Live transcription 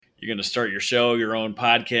you're going to start your show, your own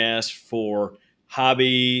podcast for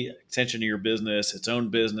hobby, extension to your business, its own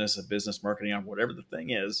business, a business marketing on whatever the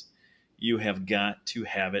thing is, you have got to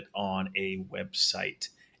have it on a website.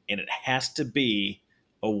 And it has to be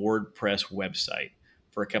a WordPress website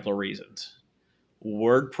for a couple of reasons.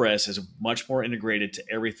 WordPress is much more integrated to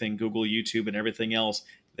everything, Google, YouTube, and everything else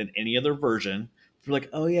than any other version. If you're like,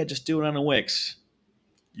 oh yeah, just do it on a Wix,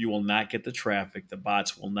 you will not get the traffic. The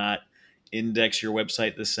bots will not index your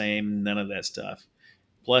website the same, none of that stuff.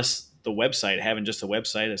 Plus, the website, having just a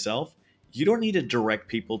website itself, you don't need to direct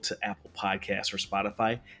people to Apple Podcasts or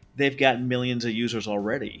Spotify. They've got millions of users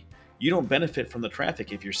already. You don't benefit from the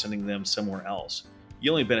traffic if you're sending them somewhere else.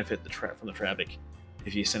 You only benefit from the traffic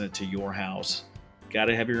if you send it to your house. Got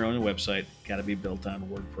to have your own website. Got to be built on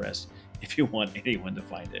WordPress if you want anyone to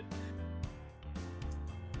find it.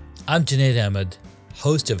 I'm Junaid Ahmed,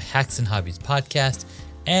 host of Hacks and Hobbies podcast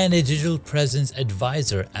and a digital presence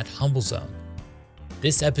advisor at HumbleZone.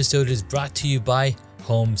 This episode is brought to you by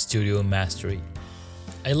Home Studio Mastery.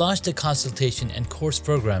 I launched a consultation and course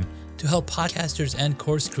program to help podcasters and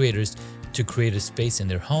course creators to create a space in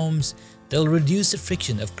their homes that will reduce the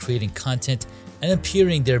friction of creating content and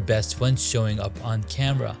appearing their best when showing up on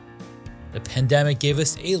camera. The pandemic gave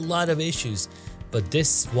us a lot of issues, but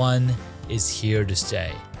this one is here to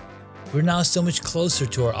stay. We're now so much closer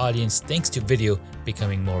to our audience thanks to video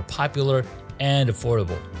becoming more popular and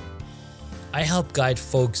affordable. I help guide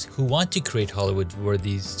folks who want to create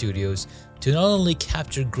Hollywood-worthy studios to not only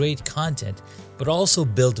capture great content, but also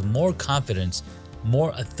build more confidence,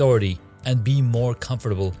 more authority, and be more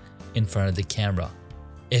comfortable in front of the camera.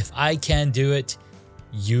 If I can do it,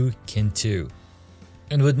 you can too.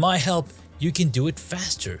 And with my help, you can do it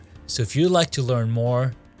faster. So if you'd like to learn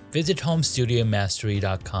more, visit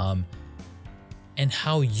homestudiomastery.com and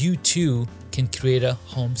how you too can create a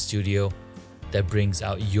home studio that brings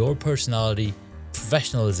out your personality,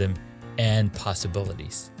 professionalism, and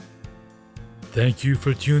possibilities. Thank you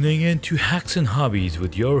for tuning in to Hacks and Hobbies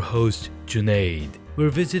with your host, Junaid. We're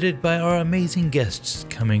visited by our amazing guests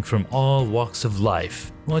coming from all walks of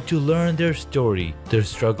life. We want to learn their story, their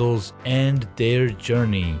struggles, and their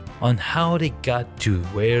journey on how they got to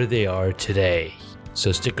where they are today.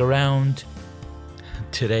 So stick around.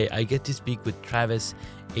 Today, I get to speak with Travis,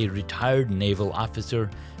 a retired naval officer,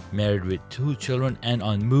 married with 2 children and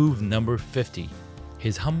on move number 50.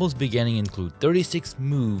 His Humble's beginning include 36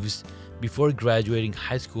 moves before graduating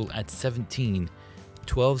high school at 17,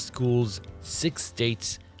 12 schools, 6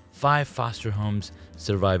 states, 5 foster homes,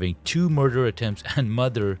 surviving 2 murder attempts, and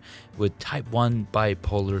mother with type 1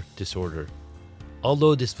 bipolar disorder.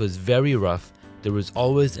 Although this was very rough, there was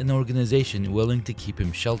always an organization willing to keep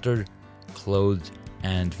him sheltered, clothed,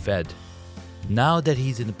 and fed. Now that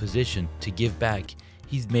he's in a position to give back,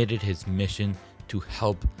 he's made it his mission to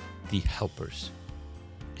help the helpers.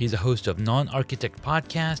 He's a host of Non-Architect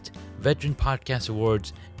Podcast, Veteran Podcast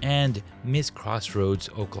Awards, and Miss Crossroads,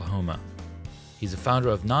 Oklahoma. He's the founder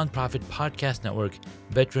of nonprofit podcast network,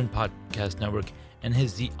 Veteran Podcast Network, and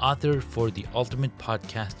is the author for the Ultimate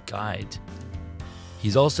Podcast Guide.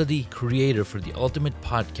 He's also the creator for the Ultimate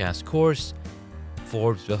Podcast course,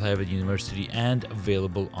 Forbes Belhaven University, and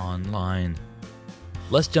available online.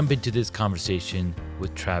 Let's jump into this conversation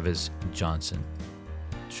with Travis Johnson.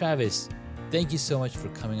 Travis, thank you so much for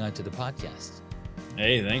coming on to the podcast.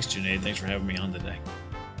 Hey, thanks, Junaid. Thanks for having me on today.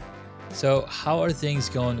 So how are things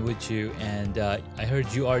going with you? And I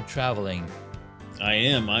heard you are traveling. I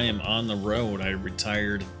am on the road. I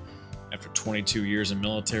retired after 22 years of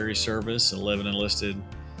military service, 11 enlisted,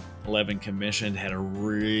 11 commissioned, had a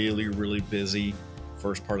really, really busy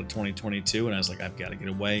first part of 2022. And I was like, I've got to get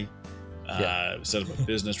away. Set up a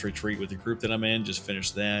business retreat with the group that I'm in, just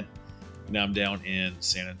finished that. Now I'm down in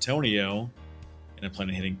San Antonio, and I'm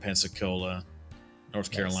planning on hitting Pensacola, North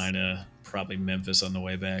Carolina, probably Memphis on the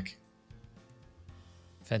way back.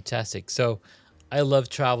 Fantastic. So I love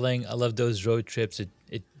traveling. I love those road trips.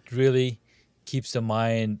 It really keeps the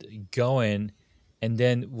mind going. And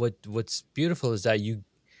then what's beautiful is that you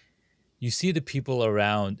see the people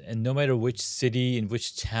around, and no matter which city and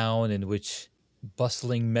which town and which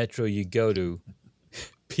bustling metro you go to,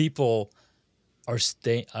 people are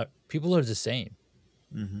the same.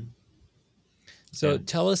 Mm-hmm. So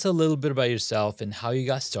tell us a little bit about yourself and how you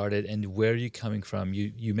got started and where you're coming from.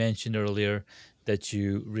 You mentioned earlier that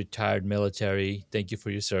you retired military. Thank you for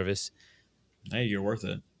your service. Hey, you're worth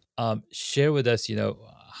it. Share with us,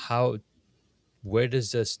 where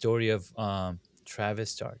does the story of Travis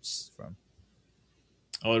starts from?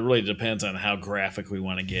 Oh, it really depends on how graphic we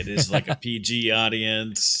want to get. Is it like a PG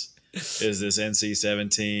audience? Is this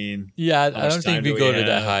NC-17? Yeah, I don't think we go to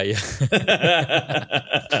that high.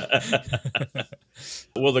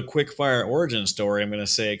 Well, the quick fire origin story, I'm going to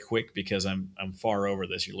say quick because I'm far over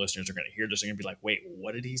this. Your listeners are going to hear this and going to be like, "Wait,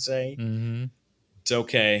 what did he say?" Mm-hmm. It's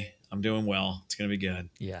okay. I'm doing well. It's going to be good.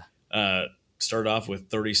 Yeah. Uh, Started off with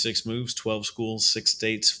 36 moves, 12 schools, 6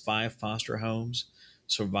 states, 5 foster homes.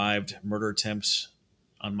 Survived murder attempts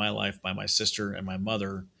on my life by my sister and my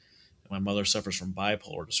mother. My mother suffers from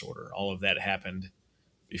bipolar disorder. All of that happened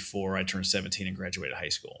before I turned 17 and graduated high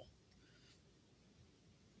school.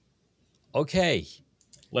 Okay.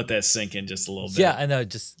 Let that sink in just a little Yeah, bit. I know.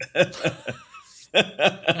 Just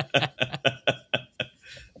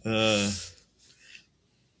uh,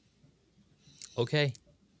 okay.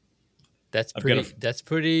 That's I've got pretty. That's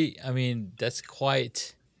pretty. I mean, that's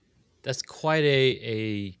quite. That's quite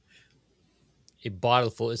a bottle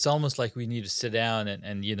full. It's almost like we need to sit down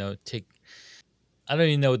and take. I don't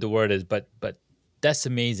even know what the word is, but that's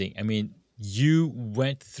amazing. I mean, you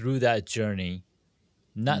went through that journey,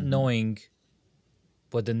 not mhm. knowing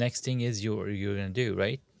what the next thing is you're gonna do,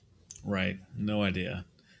 right? Right. No idea.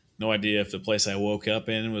 No idea if the place I woke up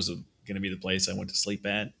in was going to be the place I went to sleep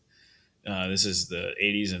at. This is the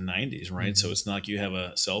 80s and 90s, right? So Mm-hmm. it's not like you have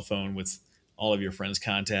a cell phone with all of your friends'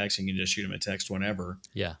 contacts and you can just shoot them a text whenever.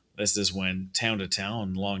 Yeah, This is when town to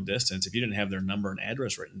town, long distance, if you didn't have their number and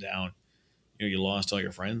address written down, you lost all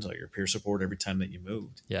your friends, all your peer support every time that you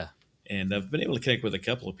moved. yeah. And I've been able to connect with a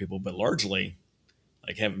couple of people, but largely,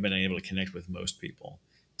 like, haven't been able to connect with most people.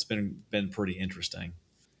 It's been pretty interesting.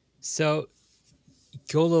 So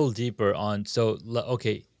go a little deeper on. So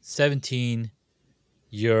okay, 17.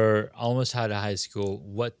 You're almost out of high school.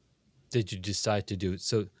 What did you decide to do?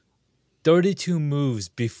 So 32 moves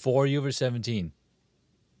before you were 17.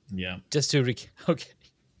 Yeah. Just to okay,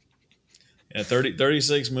 Yeah,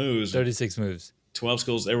 36 moves, 36 moves. 12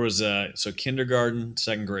 schools. There was so kindergarten,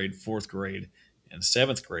 second grade, fourth grade, and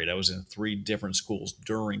seventh grade. I was in 3 different schools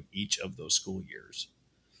during each of those school years.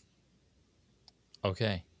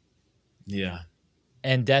 Okay. Yeah,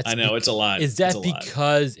 And that's I know it's a lot. is It's a that lot.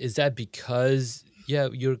 because yeah,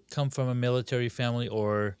 you come from a military family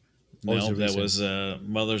or what was No, the that reason? was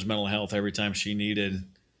mother's mental health. Every time she needed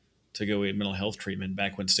to go get mental health treatment,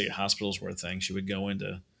 back when state hospitals were a thing, she would go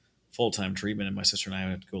into full time treatment, and my sister and I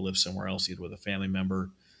would have to go live somewhere else, either with a family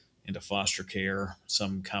member, into foster care,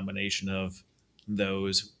 some combination of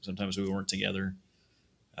those. Sometimes we weren't together.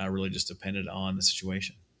 Really just depended on the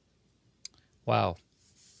situation. Wow.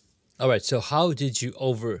 All right. So how did you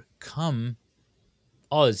overcome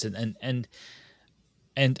all this? And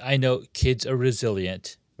I know kids are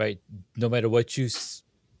resilient, right? No matter what you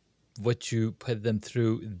put them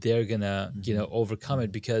through, they're gonna Mm-hmm. overcome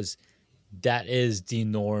it because that is the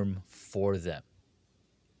norm for them,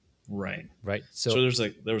 Right. right? So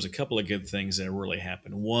So there was a couple of good things that really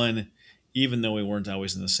happened. One, even though we weren't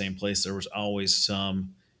always in the same place, there was always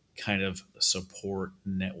some kind of support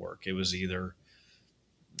network. It was either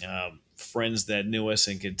friends that knew us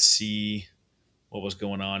and could see what was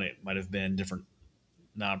going on. It might have been different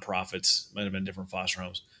nonprofits, might have been different foster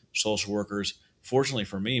homes, social workers. Fortunately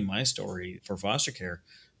for me, my story for foster care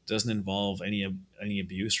doesn't involve any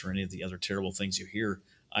abuse or any of the other terrible things you hear.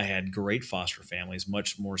 I had great foster families,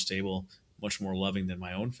 much more stable, much more loving than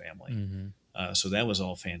my own family. mhm, So that was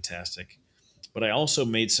all fantastic. But I also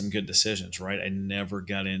made some good decisions, right? I never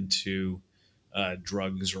got into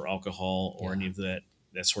drugs or alcohol or any yeah, of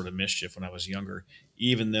that sort of mischief when I was younger.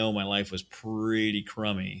 Even though my life was pretty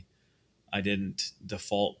crummy, I didn't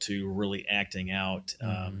default to really acting out.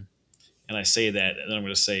 mhm, And I say that, and I'm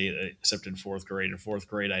going to say, except in fourth grade. In fourth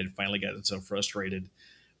grade, I had finally gotten so frustrated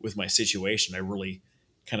with my situation, I really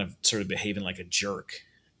kind of started behaving like a jerk,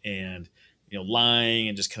 and lying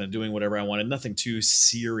and just kind of doing whatever I wanted. Nothing too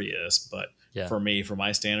serious, but yeah, for me, for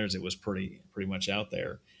my standards, it was pretty much out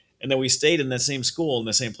there. And then we stayed in that same school in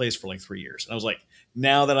the same place for like 3 years. And I was like,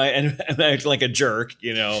 now that and I act like a jerk,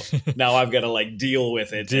 now I've got to like deal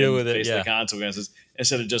with it deal and with it. face the Yeah, consequences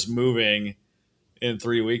instead of just moving in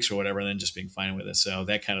 3 weeks or whatever, and then just being fine with it. So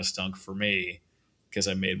that kind of stunk for me because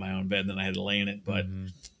I made my own bed and then I had to lay in it. But hmm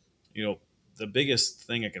you know, the biggest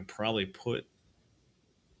thing I can probably put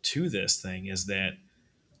to this thing is that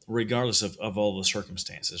regardless of all the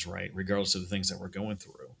circumstances, right? Regardless of the things that we're going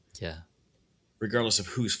through, yeah. regardless of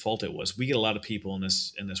whose fault it was, we get a lot of people in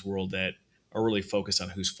this world that are really focused on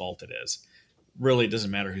whose fault it is. Really, it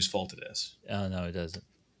doesn't matter whose fault it is. Oh no, it doesn't.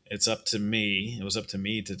 It's up to me. It was up to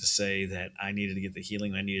me to say that I needed to get the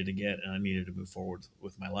healing I needed to get, and I needed to move forward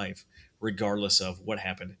with my life, regardless of what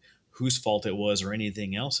happened, whose fault it was, or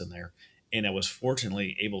anything else in there. And I was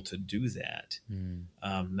fortunately able to do that. Mm,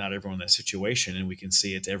 Not everyone in that situation, and we can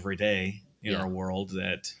see it every day in yeah, our world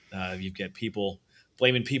that you've got people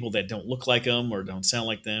blaming people that don't look like them or don't sound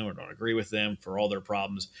like them or don't agree with them for all their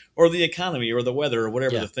problems, or the economy or the weather or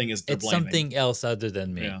whatever Yeah. the thing is they're It's blaming. something else other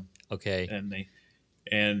than me. Yeah, Okay.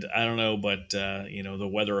 and I don't know, but the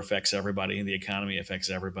weather affects everybody and the economy affects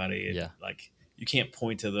everybody. And Yeah. like you can't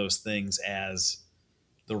point to those things as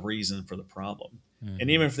the reason for the problem. And Hmm.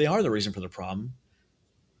 even if they are the reason for the problem,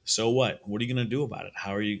 so what? What are you going to do about it?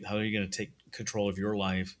 How are you going to take control of your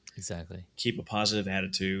life? Exactly. Keep a positive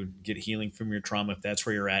attitude. Get healing from your trauma if that's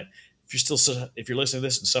where you're at. If you're listening to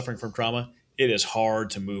this and suffering from trauma, it is hard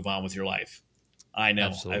to move on with your life. I know.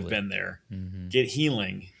 I've Absolutely. been there. Hmm. Get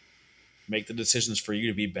healing. Make the decisions for you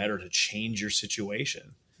to be better, to change your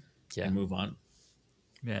situation Yeah. and move on.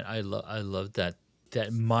 Man, I love that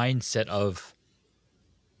mindset of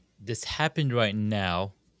this happened right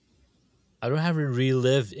now. I don't have to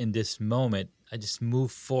relive in this moment. I just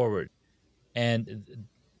move forward. And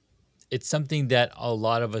it's something that a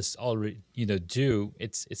lot of us already, do.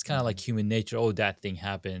 It's kind of like Mhm. human nature. Oh, that thing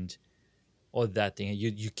happened. Oh, that thing.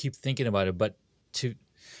 You keep thinking about it, but to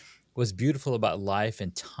what's beautiful about life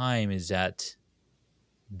and time is that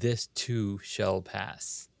this too shall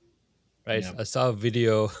pass. Right? Yeah. I saw a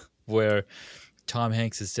video where Tom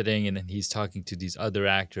Hanks is sitting and then he's talking to these other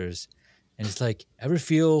actors, and it's like, ever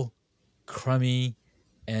feel crummy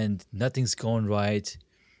and nothing's going right?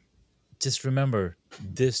 Just remember,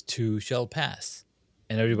 this too shall pass.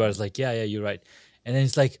 And everybody's Mhm. like, yeah, yeah, you're right. And then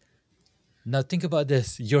it's like, now think about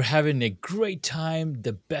this. You're having a great time,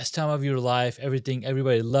 the best time of your life, everything,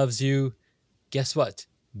 everybody loves you. Guess what?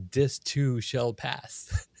 This too shall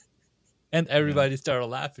pass. And Yeah. everybody started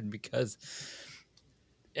laughing because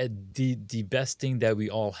the best thing that we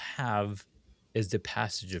all have is the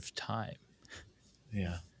passage of time.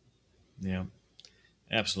 Yeah. Yeah.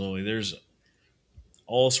 Absolutely. There's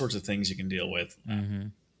all sorts of things you can deal with. Hmm.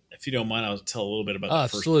 If you don't mind, I'll tell a little bit about Oh, the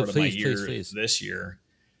first part absolutely. of my Please, please, year please. this year.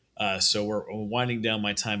 So we're winding down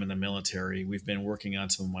my time in the military. We've been working on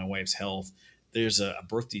some of my wife's health. There's a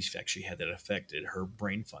birth defect she had that affected her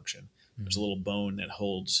brain function. There's a Hmm. little bone that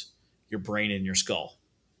holds your brain in your skull,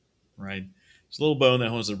 right? It's a little bone that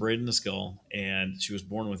holds the brain in the skull, and she was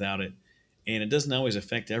born without it. And it doesn't always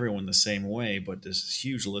affect everyone the same way, but there's this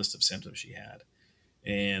huge list of symptoms she had.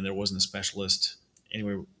 And there wasn't a specialist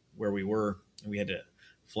anywhere where we were. And we had to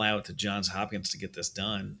fly out to Johns Hopkins to get this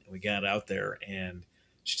done. And we got out there, and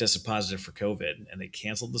she tested positive for COVID, and they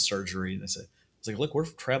canceled the surgery. And they said, "It's like, look, we're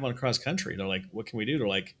traveling across country." They're like, "What can we do?" They're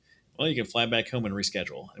like, "Well, you can fly back home and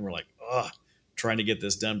reschedule." And we're like, "Oh, trying to get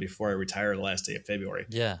this done before I retire the last day of February."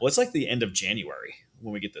 Yeah. Well, it's like the end of January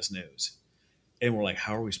when we get this news, and we're like,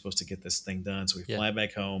 "How are we supposed to get this thing done?" So we Yeah. fly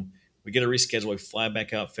back home. We get a reschedule. We fly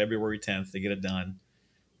back out February 10th to get it done.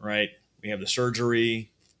 Right? We have the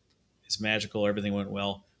surgery. It's magical. Everything went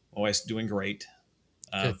well. My wife's doing great.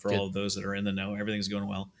 Good, For all good. of those that are in the know, everything's going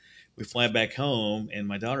well. We fly back home, and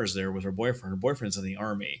my daughter's there with her boyfriend. Her boyfriend's in the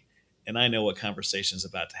army, and I know what conversation is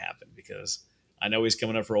about to happen because I know he's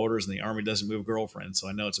coming up for orders, and the army doesn't move girlfriends, so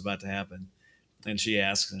I know it's about to happen. And she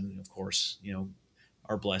asks, and of course,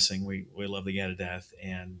 our blessing. We love the guy to death,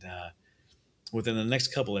 and within the next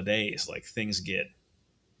couple of days, like things get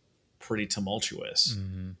pretty tumultuous.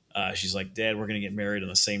 Hmm. She's like, "Dad, we're going to get married on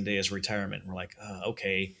the same day as retirement." And we're like,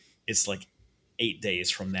 "Okay." It's like 8 days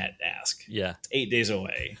from that ask. Yeah. It's 8 days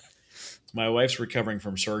away. My wife's recovering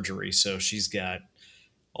from surgery, so she's got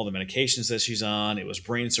all the medications that she's on. It was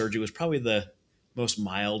brain surgery. It was probably the most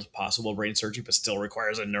mild possible brain surgery, but still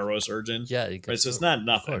requires a neurosurgeon, Yeah. right? So it's not Of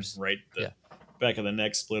nothing, course. right? The Yeah. back of the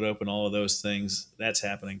neck split open, all of those things. That's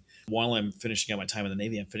happening. While I'm finishing out my time in the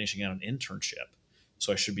Navy, I'm finishing out an internship.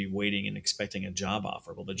 So I should be waiting and expecting a job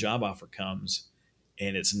offer. Well, the job offer comes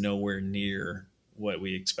and it's nowhere near what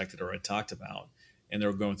we expected or had talked about. And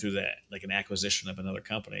they're going through that, like an acquisition of another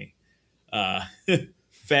company. Uh,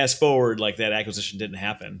 Fast forward, like that acquisition didn't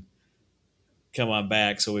happen. Come on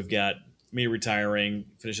back. So we've got me retiring,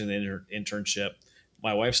 finishing the internship.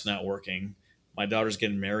 My wife's not working. My daughter's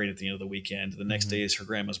getting married at the end of the weekend. The next Hmm. day is her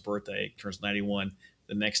grandma's birthday, turns 91.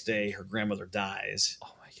 The next day, her grandmother dies.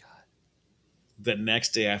 Oh my God. The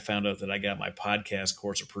next day, I found out that I got my podcast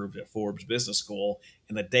course approved at Forbes Business School.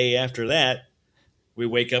 And the day after that, we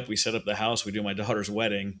wake up, we set up the house, we do my daughter's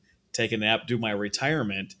wedding, take a nap, do my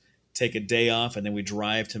retirement, take a day off, and then we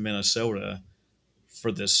drive to Minnesota for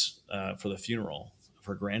the funeral of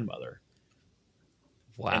her grandmother.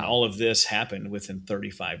 And Wow. all of this happened within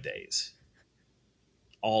 35 days.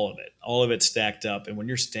 All of it stacked up. And when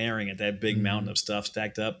you're staring at that big mountain Hmm. of stuff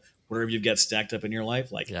stacked up, whatever you've got stacked up in your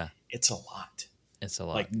life, like Yeah. it's a lot. It's a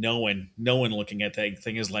lot. Like no one looking at that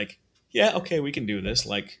thing is like, yeah, okay, we can do this.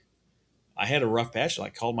 Like I had a rough patch. I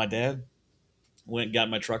called my dad, went got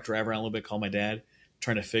my truck driver around a little bit, called my dad.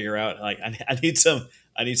 trying to figure out like I need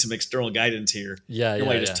some external guidance here. Yeah,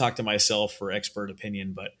 Normally, yeah, I just yeah. talk to myself for expert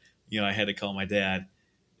opinion, but I had to call my dad,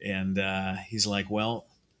 and he's like, "Well,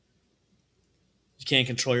 you can't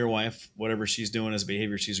control your wife. Whatever she's doing as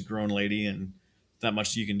behavior, she's a grown lady, and not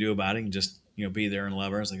much you can do about it. And just be there and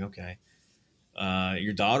love her." I was like, "Okay."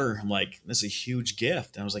 Your daughter, I'm like, "This is a huge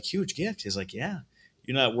gift." And I was like, "Huge gift?" He's like, "Yeah.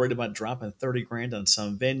 You're not worried about dropping 30 grand on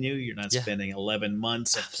some venue. You're not Yeah, spending 11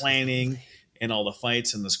 months of absolutely. planning and all the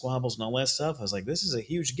fights and the squabbles and all that stuff." I was like, "This is a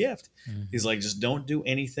huge gift." He's Hmm. like, "Just don't do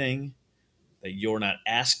anything that you're not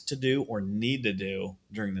asked to do or need to do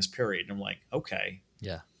during this period." And I'm like, "Okay."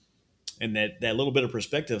 Yeah, And that little bit of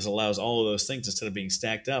perspective allows all of those things, instead of being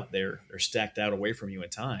stacked up, they're stacked out away from you in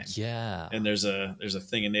time. yeah, And there's a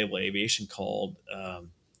thing in naval aviation called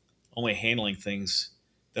only handling things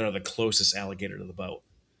that are the closest alligator to the boat.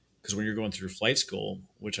 Because when you're going through flight school,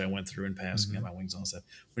 which I went through in passing, got hmm, my wings on stuff.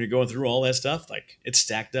 When you're going through all that stuff, like it's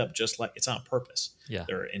stacked up, just like it's on purpose. yeah,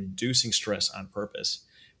 They're inducing stress on purpose.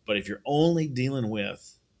 But if you're only dealing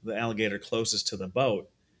with the alligator closest to the boat,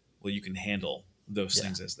 well, you can handle those yeah.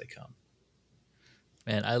 things as they come.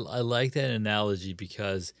 Man, I like that analogy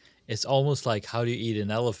because it's almost like, how do you eat an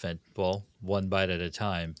elephant? Well, one bite at a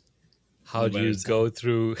time. How One do bite you at a time. go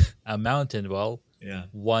through a mountain? Well, Yeah.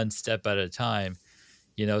 one step at a time.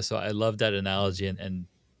 So I love that analogy. And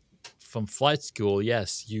from flight school,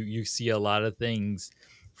 yes, you see a lot of things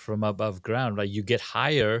from above ground, right? You get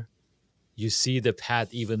higher, you see the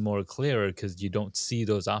path even more clearer because you don't see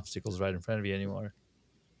those obstacles right in front of you anymore.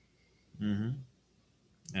 Mm-hmm.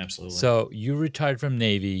 Absolutely. So you retired from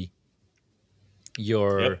Navy,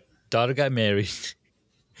 your Yep. daughter got married,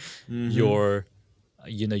 Mm-hmm. your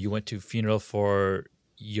you went to funeral for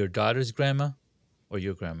your daughter's grandma or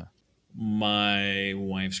your grandma? My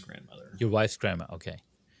wife's grandmother. Your wife's grandma, okay.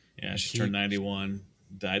 Yeah, And she turned she 91,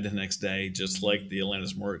 died the next day, just like the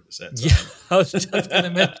Alanis Morissette Yeah, song. I was just gonna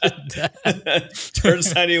mention Turns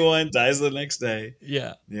that. 91, dies the next day.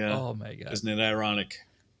 Yeah. Yeah. Oh my god. Isn't it ironic?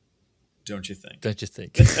 Don't you think? Don't you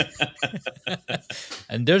think?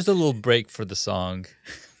 And there's a little break for the song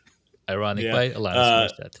Ironic Yeah. by Alanis Uh,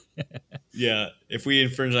 Morissette. yeah. If we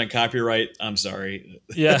infringe on copyright, I'm sorry.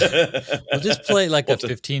 Yeah. We'll just play like We'll a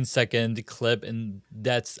have to, 15-second clip, and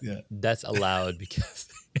that's yeah. that's allowed because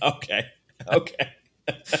Okay. Okay.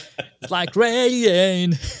 it's like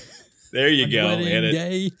rain There you on your go. Hit wedding it.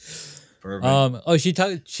 day.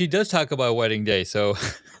 Perfect. She does talk about wedding day, so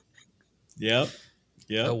Yep.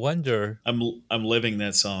 I Yep. wonder, I'm living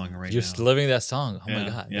that song right you're still now. living that song. Oh my Yeah.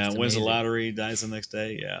 god, Yeah. that's Wins the amazing. lottery, dies the next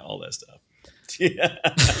day. Yeah. All that stuff. Yeah.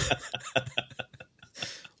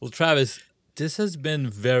 Well, Travis, this has been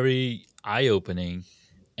very eye-opening,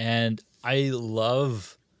 and I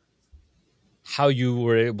love how you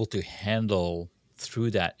were able to handle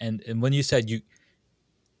through that. And when you said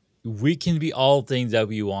we can be all things that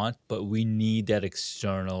we want, but we need that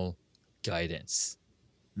external guidance.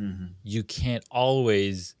 Hmm. You can't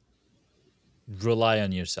always rely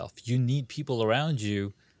on yourself. You need people around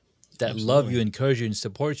you that love you, Absolutely. encourage you, and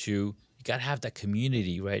support you. You gotta have that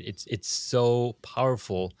community, right? It's so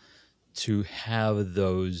powerful to have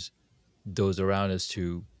those around us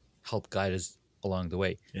to help guide us along the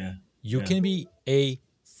way. Yeah. You Yeah. can be a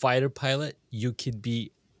fighter pilot, you could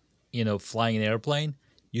be, flying an airplane.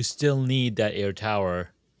 You still need that air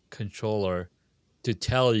tower controller to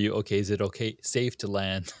tell you, okay, is it okay, safe to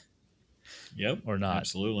land Yep. or not,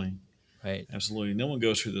 Absolutely. right? Absolutely. No one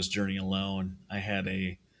goes through this journey alone. I had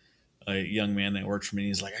a young man that worked for me. And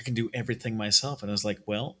he's like, "I can do everything myself." And I was like,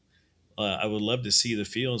 "Well, I would love to see the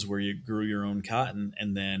fields where you grew your own cotton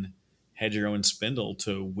and then had your own spindle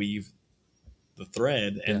to weave the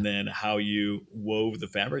thread, Yeah, and then how you wove the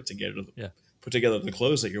fabric together to yeah, put together the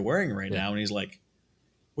clothes that you're wearing right yeah. now." And he's like,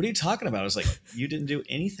 "What are you talking about?" I was like, "You didn't do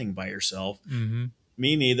anything by yourself. Mm-hmm.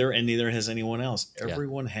 Me neither, and neither has anyone else. Yeah.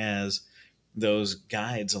 Everyone has those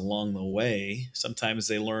guides along the way. Sometimes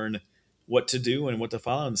they learn what to do and what to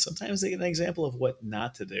follow, and sometimes they get an example of what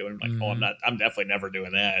not to do. And I'm like, "Oh, Mm-hmm. I'm definitely never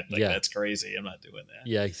doing that. Like, Yeah, that's crazy. I'm not doing that."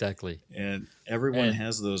 yeah, exactly. And everyone And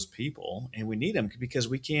has those people, and we need them because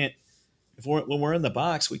we can't. When we're in the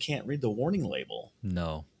box, we can't read the warning label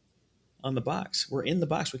no, on the box. We're in the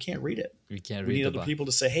box. We can't read it. we can't We read need the other box. people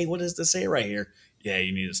to say, "Hey, what does this say right here?" "Yeah,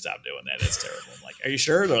 you need to stop doing that. It's terrible." I'm like, "Are you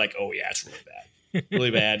sure?" They're like, "Oh yeah, it's really bad,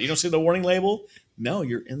 really bad." "You don't see the warning label?" "No,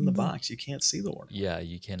 you're in the box. You can't see the warning Yeah,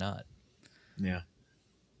 you cannot. label." Yeah.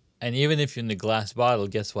 And even if you're in the glass bottle,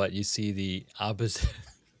 guess what? You see the opposite,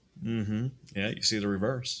 Mm-hmm. Yeah, you see the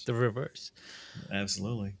reverse. the reverse.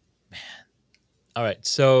 Absolutely. All right.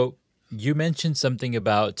 So you mentioned something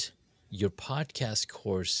about your podcast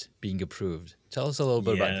course being approved. Tell us a little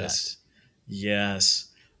bit about that. Yes. Yes.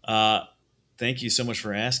 Uh, Thank you so much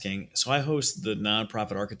for asking. So I host the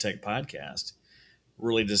Nonprofit Architect podcast,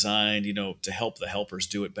 really designed, to help the helpers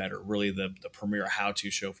do it better. Really, the premier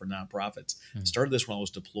how-to show for nonprofits. Mm. Started this when I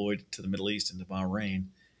was deployed to the Middle East into Bahrain,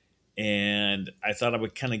 and I thought I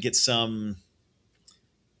would kind of get some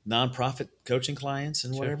nonprofit coaching clients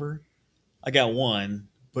and Sure. whatever. I got one,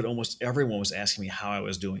 but almost everyone was asking me how I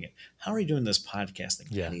was doing it. How are you doing this podcasting?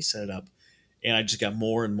 How Yeah. do you set it up? And I just got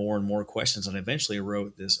more and more and more questions. And I eventually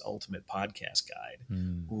wrote this ultimate podcast guide.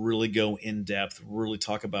 Mm. Really go in depth, really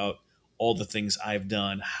talk about all the things I've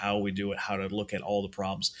done, how we do it, how to look at all the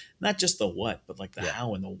problems, not just the what, but like the Yeah.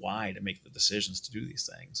 how and the why to make the decisions to do these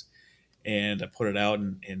things. And I put it out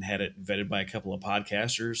and had it vetted by a couple of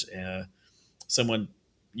podcasters. Someone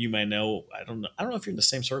you may know, I don't know if you're in the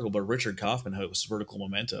same circle, but Richard Kaufman hosts Vertical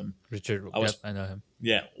Momentum. Richard. I Yep, was I know him.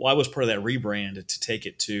 Yeah, well, I was part of that rebrand to take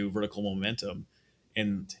it to Vertical Momentum,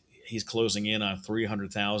 and he's closing in on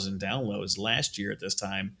 300,000 downloads. Last year at this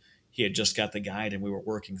time, he had just got the guide, and we were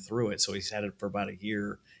working through it. So he's had it for about a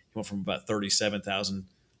year. He went from about 37,000,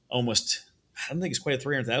 almost. I don't think he's quite at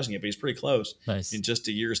 300,000 yet, but he's pretty close Nice. in just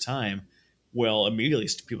a year's time. Well, immediately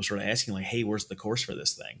people started asking like, "Hey, where's the course for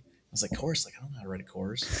this thing?" I was like, "Course? Like, I don't know how to write a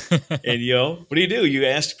course." And what do? You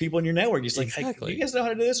ask people in your network. You're like, "Hey, do you Exactly. guys know how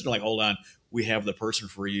to do this?" And they're like, "Hold on, we have the person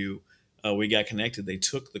for you." We got connected. They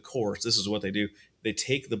took the course. This is what they do. They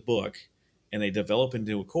take the book and they develop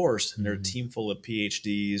into a course. And they're a Mhm. team full of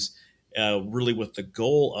PhDs, really with the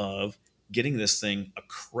goal of getting this thing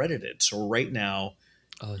accredited. So right now,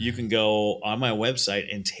 Oh, you can nice. go on my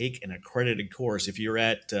website and take an accredited course. If you're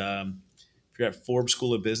at Forbes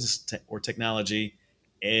School of Business or Technology,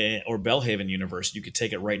 or Belhaven University, you could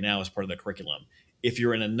take it right now as part of the curriculum. If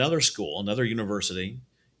you're in another school, another university,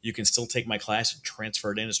 you can still take my class and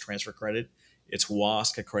transfer it in as transfer credit. It's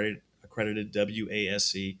WASC accredited,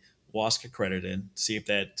 WASC, WASC accredited. See if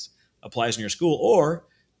that applies in your school. Or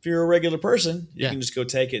if you're a regular person, you Yeah. can just go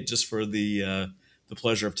take it just for the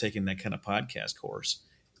pleasure of taking that kind of podcast course.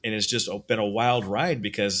 And it's just been a wild ride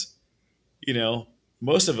because you know,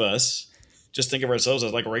 most of us just think of ourselves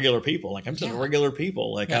as like regular people. Like I'm just Yeah. regular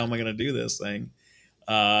people. Like how Yeah. am I going to do this thing?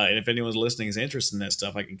 And if anyone's listening is interested in that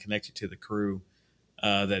stuff, I can connect you to the crew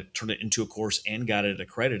that turned it into a course and got it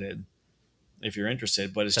accredited if you're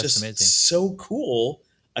interested. But it's That's just amazing. so cool.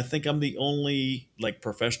 I think I'm the only like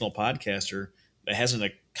professional podcaster that hasn't a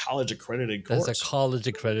college accredited That's a course. college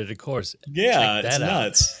accredited course. Check Yeah, it's that out.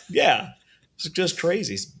 nuts. Yeah, it's just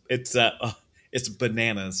crazy. It's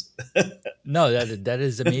bananas. No, that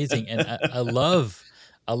is amazing, and I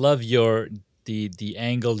love your the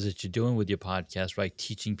angles that you're doing with your podcast, right?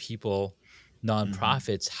 Teaching people, Hmm.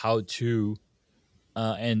 nonprofits, how to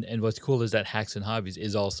and what's cool is that Hacks and Hobbies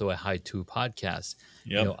is also a how to podcast.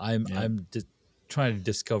 You know, Yep. Yep. trying to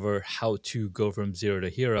discover how to go from zero to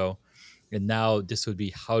hero, and now this would be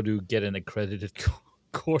how to get an accredited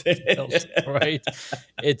course built, right?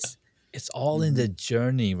 It's it's all in the Hmm.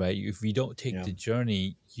 journey, right? If you don't take Yeah. the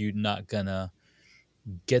journey, you're not gonna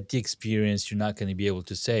get the experience. You're not gonna be able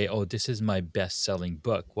to say, "Oh, this is my best-selling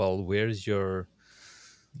book." Well, where's your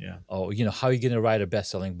Yeah. oh, how are you gonna write a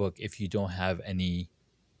best-selling book if you don't have any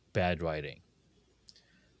bad writing?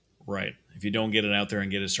 Right. If you don't get it out there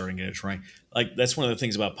and get it started and get it trying, like that's one of the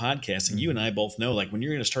things about podcasting. You and Mhm. I both know, like when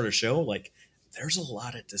you're going to start a show, like there's a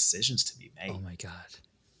lot of decisions to be Oh made. my god.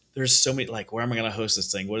 There's so many, like, where am I going to host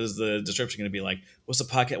this thing? What is the description going to be like? What's the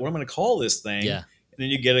podcast? What am I going to call this thing? Yeah. And then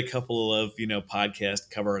you get a couple of, podcast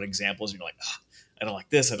cover art examples. And you're like, I don't like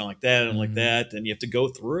this. I don't like that. I don't like Mhm. that. And you have to go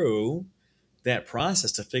through that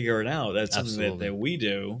process to figure it out. That's something that Absolutely. we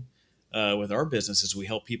do with our businesses. We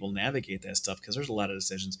help people navigate that stuff because there's a lot of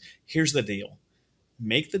decisions. Here's the deal: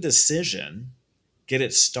 make the decision, get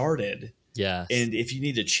it started, Yes. and if you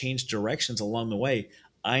need to change directions along the way,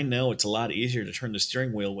 I know it's a lot easier to turn the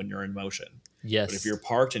steering wheel when you're in motion. But if you're Yes.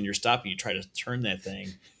 parked and you're stopping, you try to turn that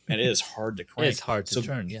thing, and it is hard to It's crank. hard to So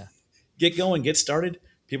turn, yeah. get going, get started.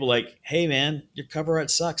 People like, hey man, your cover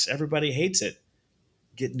art sucks. Everybody hates it.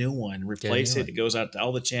 Get a new one, Get a new replace it. one. It goes out to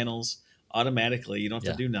all the channels automatically. You don't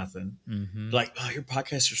have Yeah. to do nothing. Mhm. Like, oh, your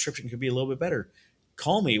podcast description could be a little bit better.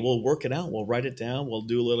 Call me. We'll work it out. We'll write it down. We'll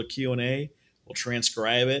do a little Q&A. We'll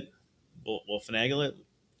transcribe it. We'll finagle it.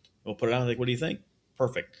 We'll put it out. Like, what do you think?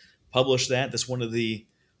 Perfect. Publish that. That's one of the,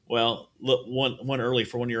 well, look, one early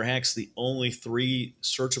for one of your hacks. The only three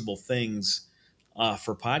searchable things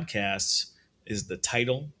for podcasts is the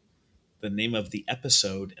title, the name of the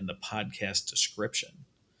episode, and the podcast description.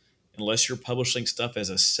 Unless you're publishing stuff as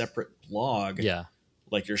a separate blog, Yeah.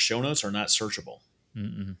 like your show notes are not searchable.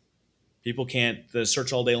 Mm-mm. People can't the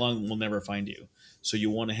search all day long will never find you. So you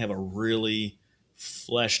want to have a really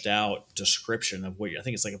fleshed out description of what I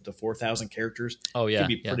think it's like up to 4,000 characters. Oh It can yeah,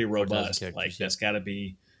 be yeah, pretty 4,000 robust. Like characters. Yeah.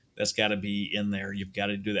 that's got to be in there. You've got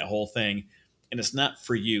to do that whole thing, and it's not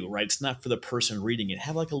for you, right? It's not for the person reading it.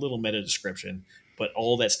 Have like a little meta description, but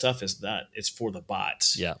all that stuff is not. It's for the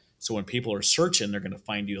bots. Yeah. So when people are searching, they're going to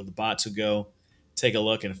find you. The bots will go take a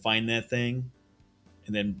look and find that thing,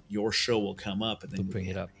 and then your show will come up, and then We'll you'll bring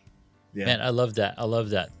be it up. happy. Yeah. Man, I love that. I love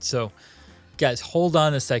that. So, guys, hold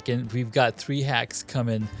on a second. We've got 3 hacks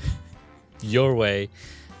coming your way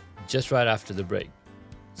just right after the break.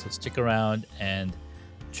 So stick around, and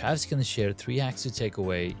Travis is going to share 3 hacks to take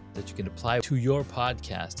away that you can apply to your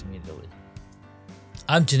podcast immediately.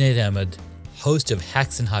 I'm Junaid Ahmed, host of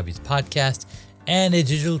Hacks and Hobbies podcast and a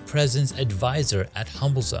digital presence advisor at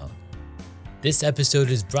HumbleZone. This episode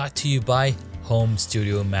is brought to you by Home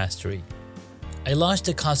Studio Mastery. I launched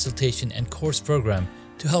a consultation and course program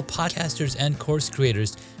to help podcasters and course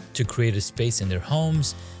creators to create a space in their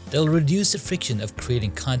homes that will reduce the friction of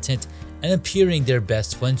creating content and appearing their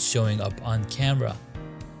best when showing up on camera.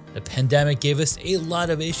 The pandemic gave us a lot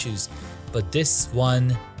of issues, but this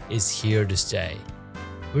one is here to stay.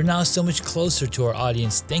 We're now so much closer to our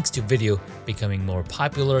audience thanks to video becoming more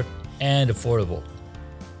popular and affordable.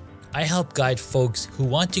 I help guide folks who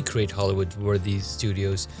want to create Hollywood-worthy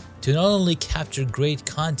studios to not only capture great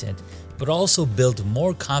content, but also build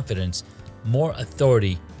more confidence, more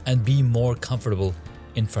authority, and be more comfortable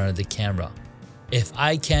in front of the camera. If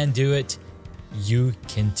I can do it, you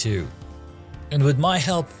can too. And with my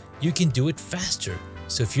help, you can do it faster.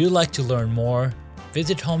 So if you'd like to learn more,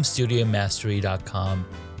 visit homestudiomastery.com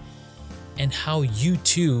and how you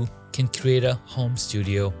too can create a home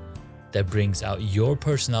studio that brings out your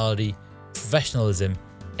personality, professionalism,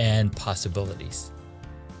 and possibilities.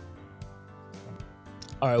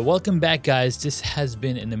 All right, welcome back, guys. This has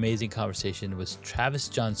been an amazing conversation with Travis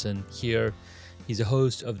Johnson here. He's a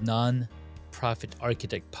host of Non-Profit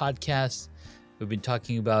Architect Podcast. We've been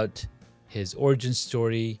talking about his origin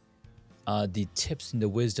story, the tips and the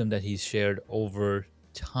wisdom that he's shared over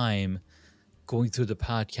time, going through the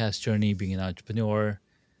podcast journey, being an entrepreneur,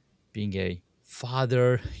 being a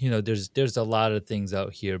father. There's a lot of things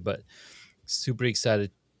out here, but super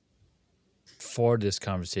excited for this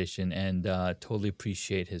conversation and totally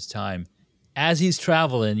appreciate his time as he's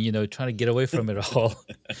traveling, trying to get away from it all.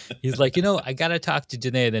 He's like, I got to talk to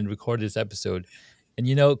Junaid and record this episode.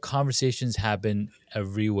 And, conversations happen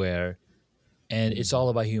everywhere, and it's all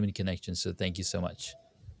about human connection. So thank you so much.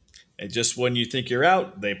 And just when you think you're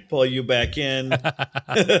out, they pull you back in.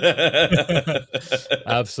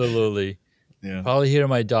 Absolutely. Yeah. Probably hear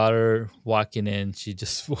my daughter walking in. She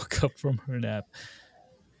just woke up from her nap.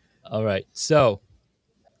 All right. So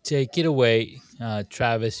take it away,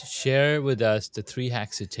 Travis. Share with us the 3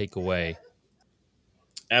 hacks to take away.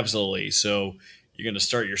 Absolutely. So you're going to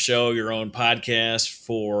start your show, your own podcast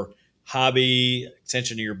for hobby,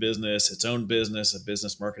 extension of your business, its own business, a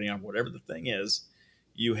business marketing on whatever the thing is.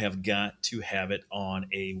 You have got to have it on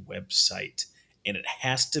a website, and it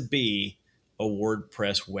has to be a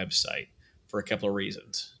WordPress website for a couple of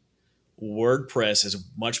reasons. WordPress is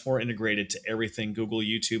much more integrated to everything, Google,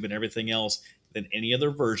 YouTube, and everything else than any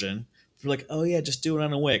other version. If you're like, oh yeah, just do it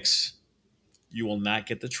on a Wix, you will not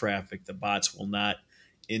get the traffic. The bots will not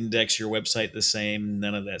index your website the same,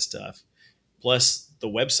 none of that stuff. Plus, the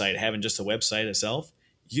website, having just a website itself,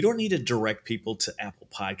 you don't need to direct people to Apple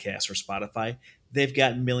Podcasts or Spotify. They've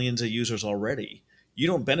got millions of users already. You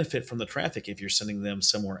don't benefit from the traffic if you're sending them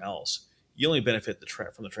somewhere else. You only benefit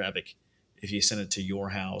from the traffic if you send it to your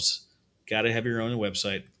house. Got to have your own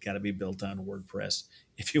website. Got to be built on WordPress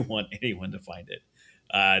if you want anyone to find it.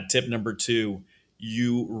 Tip number 2,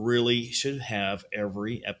 you really should have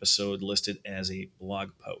every episode listed as a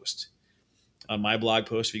blog post. On my blog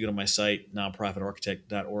post, if you go to my site,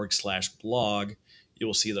 nonprofitarchitect.org/blog, you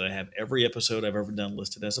will see that I have every episode I've ever done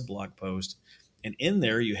listed as a blog post. And in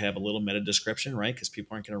there, you have a little meta description, right? Because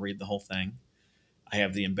people aren't going to read the whole thing. I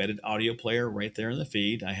have the embedded audio player right there in the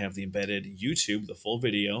feed. I have the embedded YouTube, the full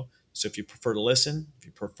video. So if you prefer to listen, if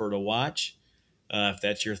you prefer to watch, if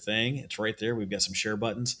that's your thing, it's right there. We've got some share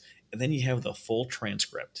buttons. And then you have the full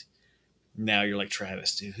transcript. Now you're like,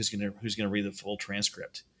 Travis, dude, who's gonna read the full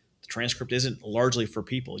transcript? The transcript isn't largely for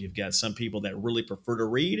people. You've got some people that really prefer to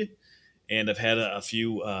read, and I've had a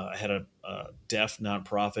few. I had a deaf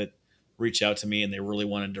nonprofit reach out to me, and they really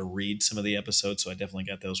wanted to read some of the episodes, so I definitely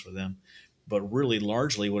got those for them. But really,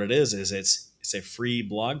 largely, what it is it's a free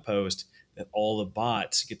blog post that all the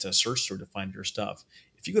bots get to search through to find your stuff.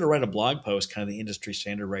 If you go to write a blog post, kind of the industry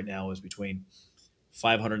standard right now is between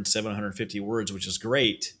 500 and 750 words, which is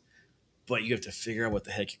great. but you have to figure out what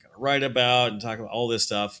the heck you're going to write about and talk about all this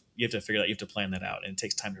stuff. You have to figure that you have to plan that out, and it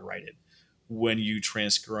takes time to write it. When you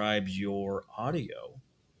transcribe your audio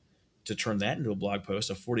to turn that into a blog post,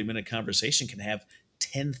 a 40-minute conversation can have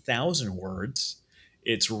 10,000 words.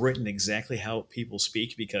 It's written exactly how people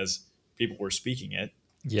speak because people were speaking it.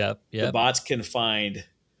 Yep. The Yep. bots can find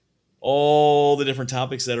all the different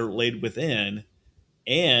topics that are laid within,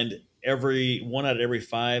 and every one out of every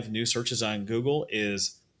five new searches on Google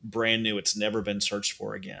is brand new. It's never been searched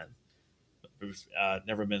for again.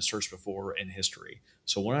 Never been searched before in history.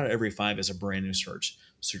 So one out of every five is a brand new search.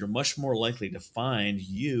 So you're much more likely to find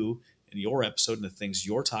you and your episode and the things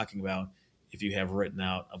you're talking about if you have written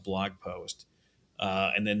out a blog post.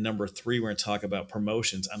 And then number three, we're going to talk about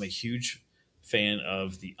promotions. I'm a huge fan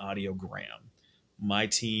of the audiogram. My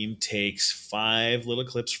team takes 5 little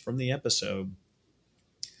clips from the episode.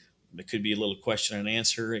 It could be a little question and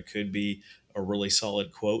answer. It could be a really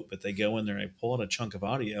solid quote, but they go in there and they pull out a chunk of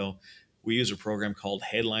audio. We use a program called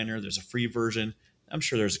Headliner. There's a free version. I'm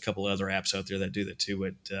sure there's a couple other apps out there that do that too,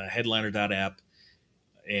 but headliner.app,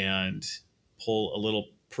 and pull a little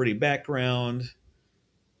pretty background,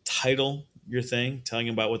 title your thing, telling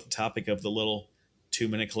about what the topic of the little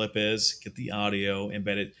 2-minute clip is, get the audio,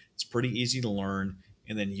 embed it. It's pretty easy to learn,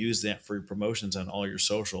 and then use that for your promotions on all your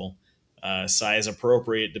social, size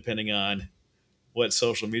appropriate depending on what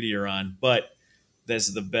social media you're on. But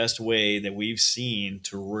that's the best way that we've seen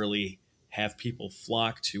to really have people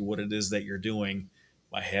flock to what it is that you're doing,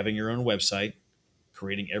 by having your own website,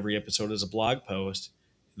 creating every episode as a blog post,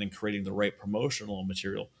 and then creating the right promotional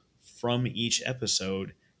material from each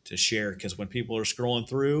episode to share. Because when people are scrolling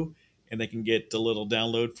through and they can get a little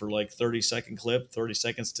download for like 30-second clip, 30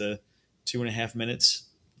 seconds to 2.5 minutes,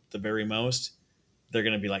 the very most, they're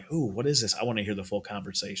going to be like, "Ooh, what is this? I want to hear the full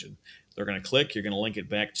conversation." They're going to click. You're going to link it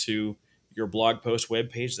back to your blog post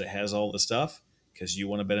webpage that has all the stuff because you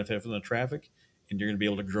want to benefit from the traffic, and you're going to be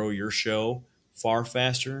able to grow your show far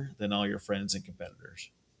faster than all your friends and competitors.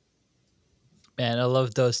 Man, I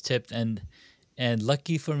love those tips, and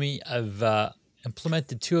lucky for me, I've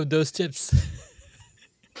implemented 2 of those tips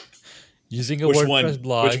using a Which one? WordPress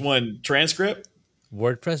blog. Which one? Transcript?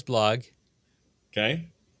 WordPress blog. Okay.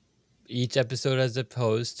 Each episode has a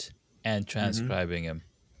post and Mm-hmm. transcribing them.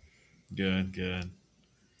 Good, good.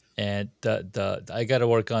 And the I got to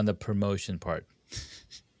work on the promotion part.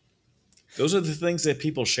 Those are the things that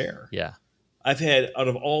people share. Yeah. I've had, out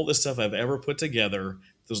of all the stuff I've ever put together,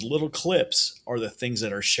 those little clips are the things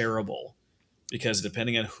that are shareable, because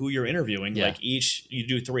depending on who you're interviewing, Yeah. like each, you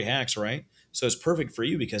do 3 hacks, right? So it's perfect for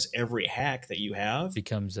you because every hack that you have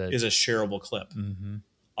Becomes is a shareable clip. Mm-hmm.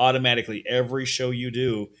 Automatically, every show you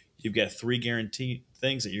do, you've got 3 guaranteed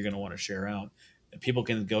things that you're going to want to share out. And people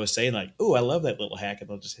can go say like, "Oh, I love that little hack," and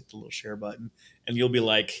they'll just hit the little share button, and you'll be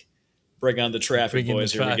like, "Bring on the traffic, Bring in the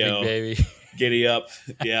boys! Here we traffic, go, baby. giddy up!"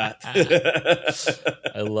 Yeah.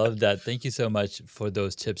 I love that. Thank you so much for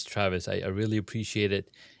those tips, Travis. I really appreciate it.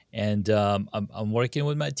 And I'm working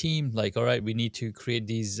with my team. Like, all right, we need to create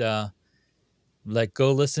these. Like,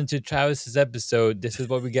 go listen to Travis's episode. This is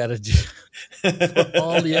what we got to do for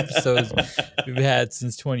all the episodes we've had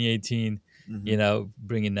since 2018. Mhm.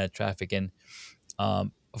 Bringing that traffic in.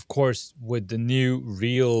 Of course, with the new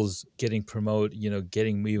reels getting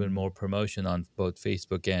getting even more promotion on both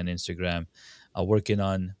Facebook and Instagram,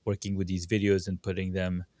 working with these videos and putting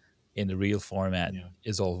them in the reel format Yeah.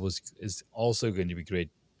 is also going to be great,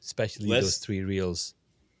 especially those That's 3 reels.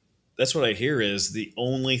 that's what I hear is the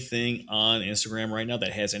only thing on Instagram right now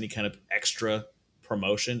that has any kind of extra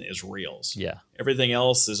promotion is Reels. Yeah, Everything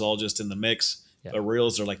else is all just in the mix. yeah, But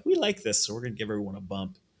Reels are like, we like this, so we're gonna give everyone a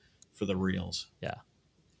bump for the Reels. yeah.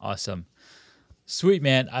 Awesome. Sweet,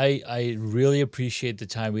 man. I really appreciate the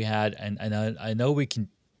time we had, and I know we can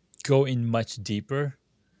go in much deeper.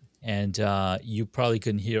 And you probably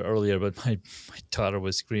couldn't hear earlier, but my daughter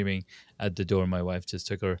was screaming at the door. My wife just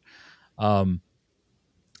took her. Um,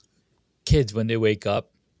 Kids, when they wake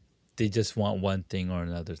up, they just want one thing or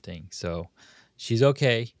another thing. So she's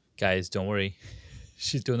okay, guys. Don't worry.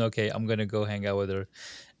 She's doing okay. I'm going to go hang out with her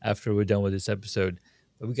after we're done with this episode.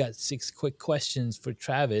 But we got 6 quick questions for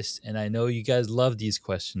Travis. And I know you guys love these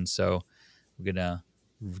questions. So we're going to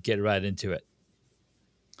get right into it.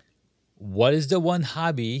 What is the one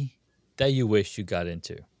hobby that you wish you got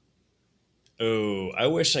into? Oh, I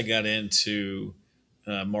wish I got into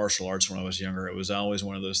martial arts when I was younger. It was always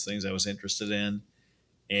one of those things I was interested in,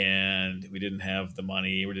 and we didn't have the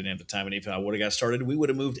money, we didn't have the time, and if I would have got started, we would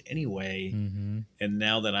have moved anyway. Mm-hmm. And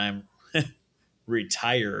now that I'm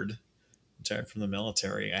retired, retired from the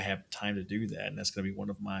military, I have time to do that, and that's going to be one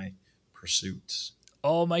of my pursuits.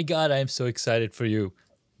 Oh my God, I'm so excited for you.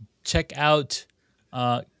 check out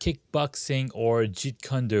kickboxing or Jeet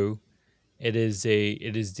Kune Do. It is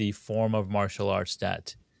the form of martial arts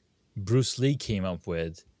that Bruce Lee came up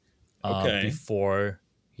with Okay. before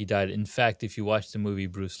he died. In fact, if you watch the movie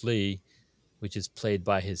Bruce Lee, which is played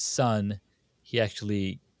by his son, he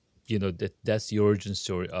actually, that's the origin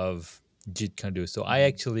story of Jeet Kune Do. So I Mhm.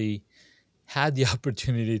 actually had the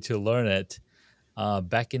opportunity to learn it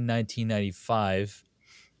back in 1995,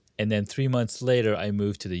 and then 3 months later, I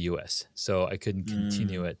moved to the U.S. So I couldn't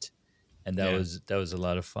continue Mm, it, and that yeah. was that was a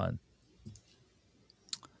lot of fun.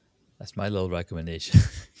 That's my little recommendation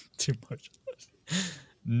to martial arts.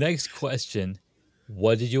 Next question: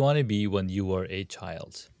 what did you want to be when you were a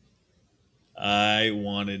child? I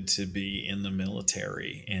wanted to be in the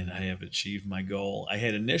military, and I have achieved my goal. I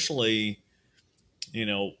had initially,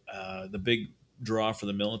 the big draw for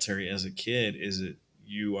the military as a kid is that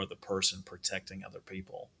you are the person protecting other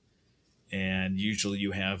people. And usually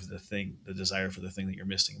you have the desire for the thing that you're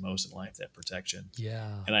missing most in life, that protection.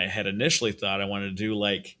 Yeah. And I had initially thought I wanted to do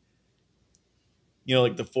like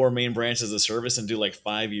the four main branches of service and do like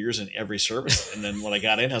 5 years in every service. And then when I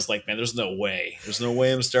got in, I was like, man, there's no way. There's no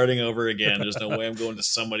way I'm starting over again. There's no way I'm going to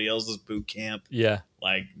somebody else's boot camp. Yeah.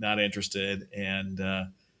 Like, not interested. And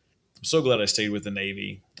I'm so glad I stayed with the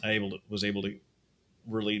Navy. Was able to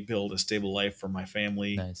really build a stable life for my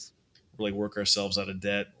family, Nice. really work ourselves out of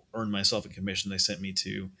debt, earn myself a commission. They sent me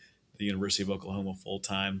to the University of Oklahoma full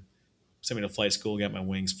time, sent me to flight school, got my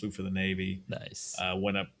wings, flew for the Navy, Nice.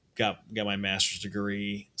 went up, got my master's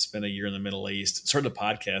degree, spent a year in the Middle East, started a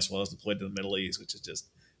podcast while I was deployed to the Middle East, which is just,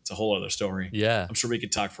 it's a whole other story. Yeah. I'm sure we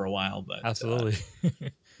could talk for a while, but Absolutely.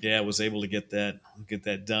 yeah, I was able to get that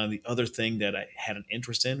done. The other thing that I had an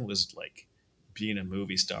interest in was like being a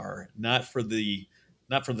movie star, not for the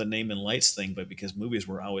name and lights thing, but because movies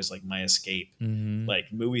were always like my escape. Hmm.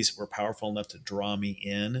 Like, movies were powerful enough to draw me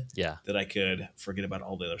in Yeah. that I could forget about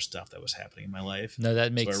all the other stuff that was happening in my life. No, So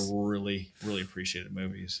I really, really appreciated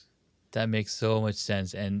movies. that makes so much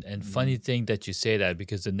sense. And funny Mhm. thing that you say that,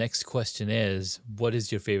 because the next question is, what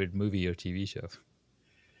is your favorite movie or TV show?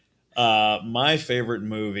 My favorite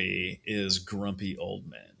movie is Grumpy Old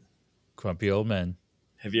Men. Grumpy Old Men.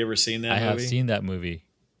 Have you ever seen that I have movie? seen that movie.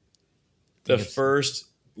 I The think it's first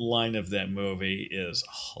line of that movie is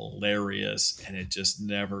hilarious, and it just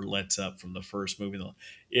never lets up from the first movie.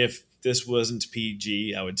 If this wasn't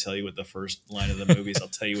PG, I would tell you what the first line of the movie is. I'll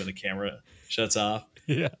tell you when the camera shuts off.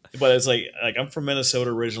 yeah. But it's like I'm from Minnesota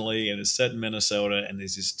originally, and it's set in Minnesota, and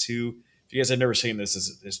there's these two. If you guys have never seen this,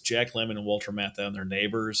 is Jack Lemmon and Walter Matthau, and they're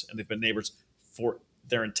neighbors, and they've been neighbors for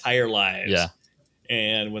their entire Yeah. lives.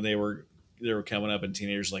 And when they were coming up and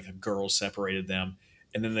teenagers, like, a girl separated them,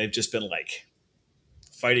 and then they've just been like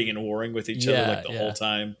fighting and warring with each other like Yeah. the whole Yeah.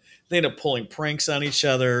 time. They end up pulling pranks on each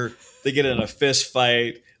other. They get in a fist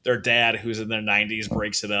fight. Their dad, who's in their 90s,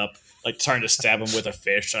 breaks it up, like trying to stab him with a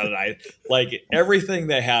fish. Like, everything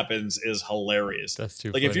that happens is hilarious. That's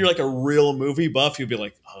too Like, if you're funny. like a real movie buff, you'd be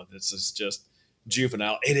like, "Oh, this is just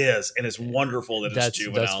juvenile." It is, and it's wonderful that it's That's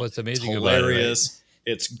juvenile. what's It's amazing about it, right? hilarious.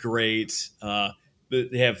 It's great.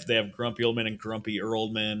 They have Grumpy Old Men and Grumpy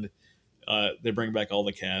Earlman. They bring back all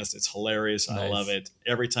the cast. It's hilarious. I love Nice. it.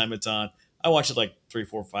 Every time it's on, I watch it like 3,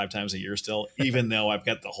 4, 5 times a year still, even though I've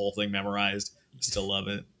got the whole thing memorized. Still love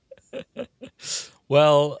it.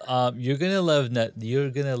 Well, you're gonna love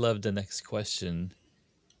the next question,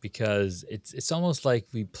 because it's almost like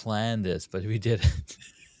we planned this, but we didn't.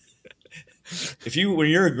 When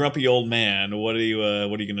you're a grumpy old man, what are you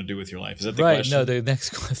going to do with your life? Is that the Right. No, question? the next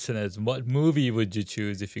question is, what movie would you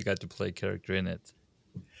choose if you got to play a character in it?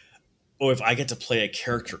 Oh, if I get to play a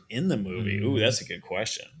character in the movie, ooh, Hmm. that's a good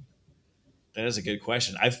question. That is a good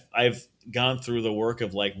question. I've gone through the work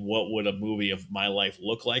of like, what would a movie of my life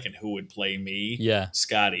look like, and who would play me? Yeah.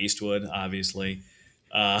 Scott Eastwood, obviously.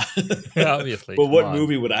 Uh, Obviously. but Come what on.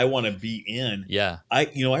 movie would I want to be in? Yeah. I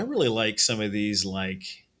really like some of these like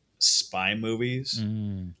spy movies.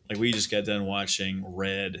 Mm. Like, we just got done watching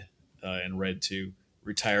Red and Red 2,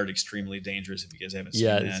 Retired Extremely Dangerous. If you guys haven't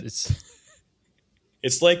Yeah. seen It's that,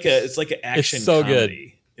 it's it's like an it's action so good.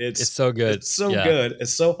 comedy. It's It's so good. it's so Yeah. good.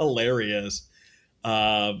 It's so hilarious.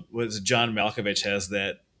 Was John Malkovich has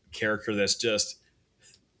that character that's just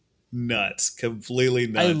nuts, completely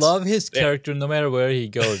I nuts. love his Yeah, character no matter where he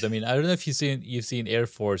goes. I mean, I don't know if you've seen Air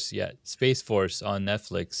Force yet, Space Force on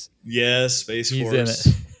Netflix. yes, Space He's in it. Force.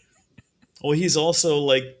 Well, he's also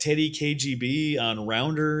like Teddy KGB on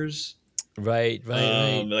Rounders. Right,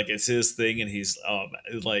 right, right. Like, it's his thing, and he's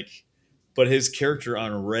like, but his character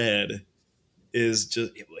on Red is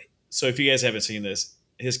just, so. If you guys haven't seen this,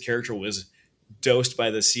 his character was dosed by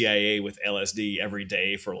the CIA with LSD every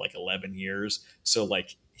day for like 11 years. So,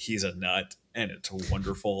 like, he's a nut, and it's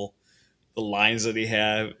wonderful. The lines that he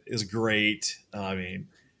have is great. I mean,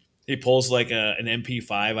 he pulls like an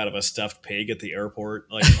MP5 out of a stuffed pig at the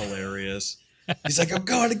airport, like hilarious. He's like, "I'm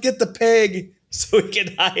going to get the pig so he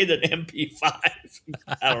can hide an MP5."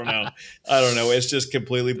 I don't know. I don't know. It's just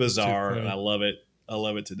completely That's too bizarre, and I funny. love it. I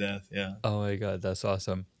love it to death. Yeah. Oh my god, that's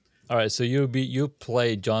awesome. All right, so you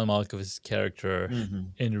play John Malkovich's character Hmm.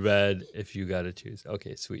 in Red if you got to choose.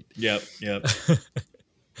 Okay, sweet. Yep. Yep.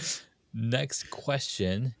 Next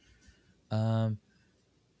question. Um,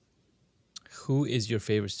 who is your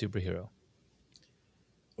favorite superhero?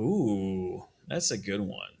 Ooh, that's a good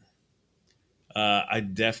one. I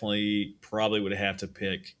definitely probably would have to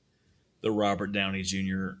pick the Robert Downey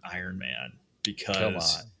Jr. Iron Man Come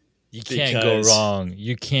because on. You can't go because wrong.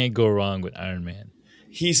 You can't go wrong with Iron Man.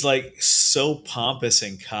 he's like so pompous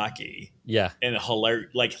and cocky Yeah. and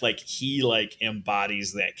hilarious. Like he like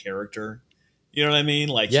embodies that character. You know what I mean?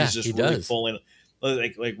 Like Yeah, he's just he really does. full in.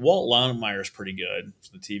 Like Walt Longmire's pretty good.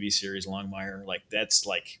 The TV series Longmire, like that's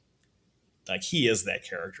like he is that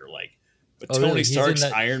character. Like, but Oh, Tony really? He's in Stark's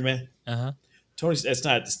that. Iron Man. Uh-huh. Tony's it's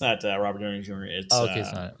not Robert Downey Jr. Oh, okay,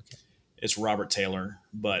 it's not. Okay. It's Robert Taylor.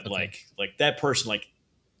 But Okay. like that person like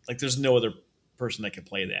there's no other person that can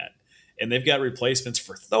play that. And they've got replacements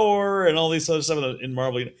for Thor and all these other stuff in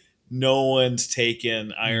Marvel. No one's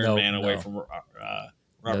taken Iron No, Man away no. from No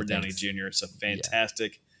Robert Downey thanks. Jr. It's a Yeah.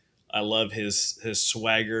 fantastic. I love his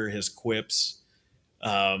swagger, his quips.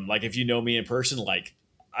 Like if you know me in person, like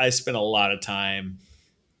I spend a lot of time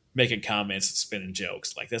making comments and spinning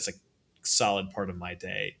jokes. Like that's a solid part of my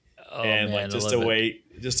day. Oh And like man, I love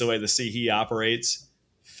it. just the way the see he operates,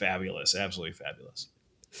 fabulous, absolutely fabulous.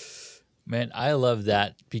 Man, I love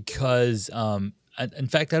that because in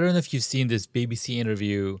fact, I don't know if you've seen this BBC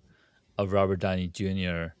interview of Robert Downey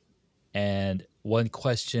Jr. and one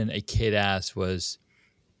question a kid asked was,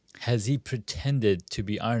 has he pretended to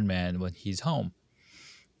be Iron Man when he's home?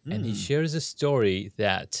 And he Hmm. shares a story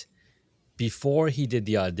that before he did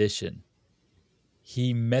the audition,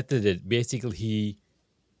 he methoded it. Basically, he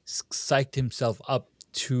psyched himself up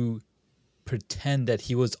to pretend that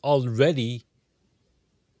he was already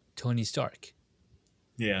Tony Stark.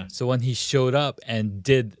 Yeah. So when he showed up and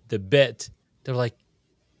did the bit, they're like,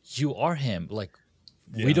 "You are him." Like,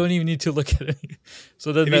 we Yeah. don't even need to look at it.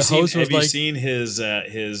 So then Have you the seen host was Have you like, seen his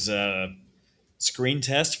screen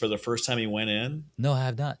test for the first time he went in? "No, I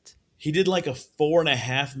have not." He did like a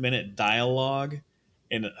 4.5 minute dialogue,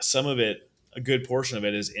 and some of it, a good portion of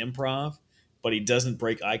it, is improv. But he doesn't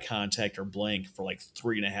break eye contact or blink for like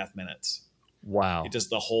 3.5 minutes. He Wow. does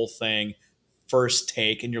the whole thing, first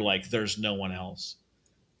take, and you're like, "There's no one else.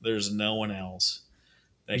 There's no one else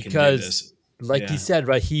that can do Because, this." like he Yeah, said,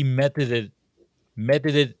 right, he did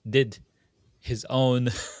his own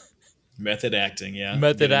method acting. Yeah,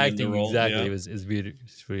 method getting in the acting. role. Exactly. Yeah, It's beautiful.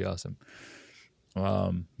 It's pretty awesome.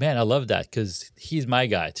 Man, I love that because he's my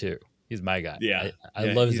guy too. He's my guy. yeah, I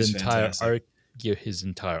yeah. love his He's entire fantastic. arc, his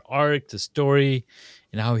entire arc, the story,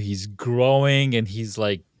 and how he's growing and he's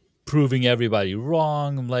like proving everybody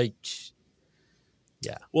wrong. I'm like,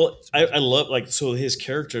 yeah, Well, it's I awesome. love like so his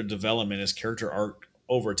character development, his character arc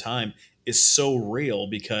over time is so real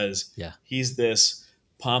because Yeah, he's this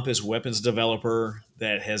pompous weapons developer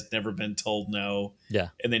that has never been told no, yeah,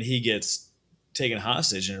 and then he gets taken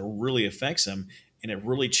hostage, and it really affects him, and it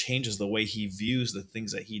really changes the way he views the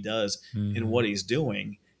things that he does and hmm what he's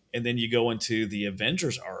doing. And then you go into the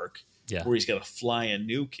Avengers arc yeah. where he's got to fly a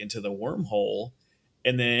nuke into the wormhole,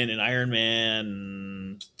 and then in Iron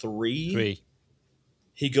Man 3 Three.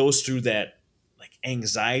 he goes through that like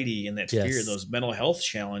anxiety and that fear and Yes. those mental health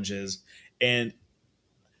challenges. And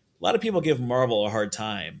a lot of people give Marvel a hard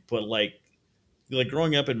time, but like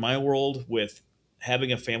growing up in my world with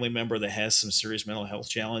having a family member that has some serious mental health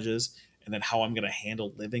challenges, and then how I'm going to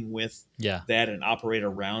handle living with Yeah. that and operate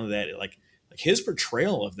around that, like his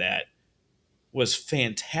portrayal of that was Mm.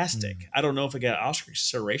 fantastic. I don't know if it got Oscar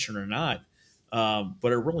consideration or not,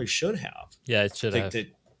 but it really should have. Yeah, it should to, have. to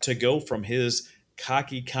to go from his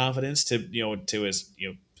cocky confidence to to his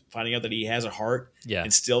finding out that he has a heart Yeah.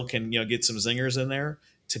 and still can get some zingers in there,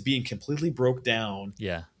 to being completely broke down,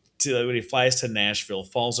 Yeah. to when he flies to Nashville,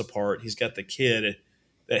 falls apart. He's got the kid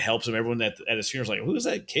that helps him. Everyone at his funeral is like, "Who's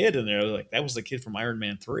that kid?" And they're like, "That was the kid from Iron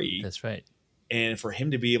Man 3." That's right. And for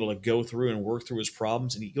him to be able to go through and work through his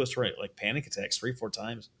problems, and he goes through like panic attacks 3 4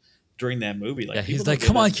 times during that movie. Yeah, Like people he's don't like, give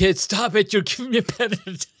 "Come on, that. kid, stop it! You're giving me a panic."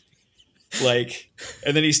 Like,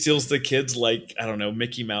 and then he steals the kids, like, I don't know,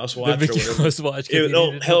 Mickey Mouse The watch or Mickey whatever. Mouse watch because he No,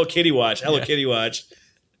 needed Hello help. Kitty watch, Hello Yeah. Kitty watch.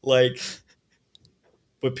 Like,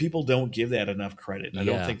 but people don't give that enough credit. I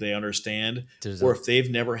don't Yeah. think they understand. There's Or a if they've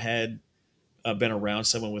never had been around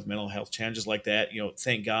someone with mental health challenges like that,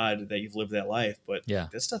 thank God that you've lived that life. But Yeah.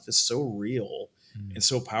 that stuff is so real Mm. and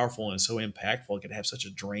so powerful and so impactful. It can have such a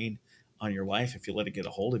drain on your life if you let it get a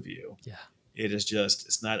hold of you. Yeah. It is just,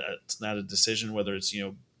 it's not a decision whether it's,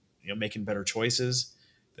 making better choices.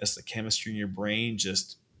 That's the chemistry in your brain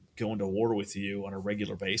just going to war with you on a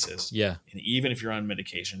regular basis. Yeah. And even if you're on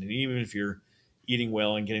medication, and even if you're eating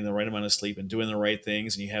well and getting the right amount of sleep and doing the right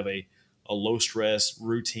things, and you have a low stress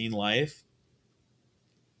routine life,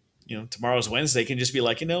 tomorrow's Wednesday can just be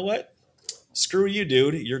like, you know what? Screw you,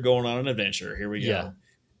 dude. You're going on an adventure. Here we Yeah. go.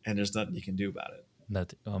 And there's nothing you can do about it.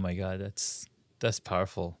 That, oh my God, that's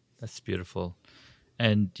powerful. That's beautiful.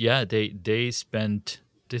 And yeah, they spent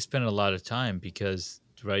a lot of time because,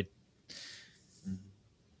 right,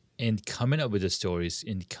 in coming up with the stories,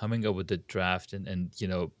 in coming up with the draft, and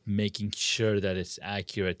making sure that it's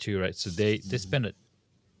accurate too, right? So they spend a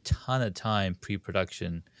ton of time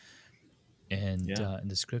pre-production and Yeah. in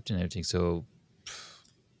the script and everything. So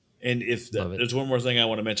And if love it. there's one more thing I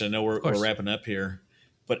want to mention, I know Of we're course. wrapping up here,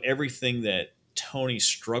 but everything that Tony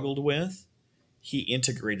struggled with, he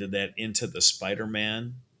integrated that into the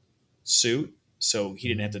Spider-Man suit, so he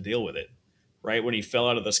didn't have to deal with it. Right when he fell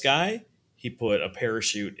out of the sky, he put a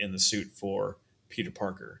parachute in the suit for Peter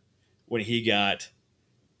Parker. When he got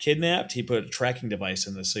kidnapped, he put a tracking device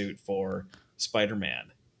in the suit for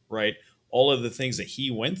Spider-Man. Right, all of the things that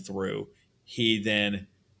he went through, he then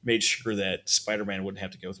made sure that Spider-Man wouldn't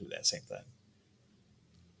have to go through that same thing.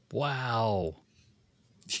 Wow.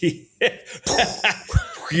 You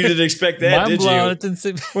didn't expect that, Mind did blown. you? I didn't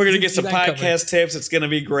see- We're going to didn't get see some that coming. podcast tips. It's going to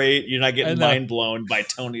be great. You're not I getting know. mind blown by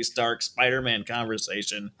Tony Stark Spider-Man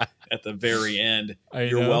conversation at the very end.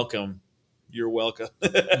 You're know. welcome. You're welcome.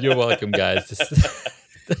 You're welcome, guys.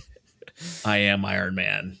 I am Iron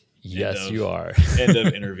Man. Yes, you are. End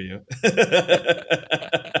of interview.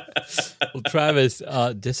 Well, Travis,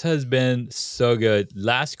 this has been so good.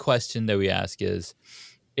 Last question that we ask is,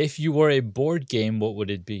 if you were a board game, what would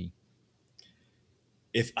it be?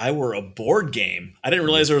 If I were a board game, I didn't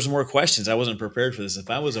realize there was more questions. I wasn't prepared for this. If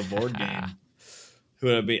I was a board game, who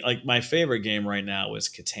would it be? Like, my favorite game right now is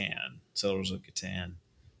Catan, Settlers of Catan.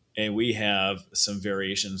 And we have some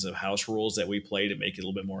variations of house rules that we play to make it a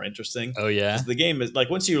little bit more interesting. Oh, yeah? Because the game is like,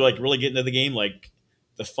 once you like really get into the game, like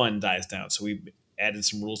the fun dies down. So we added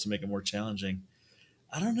some rules to make it more challenging.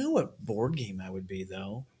 I don't know what board game I would be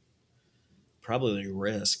though. Probably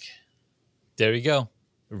Risk. There you go.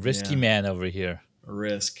 Risky Yeah. man over here.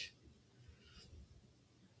 Risk.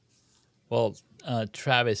 Well,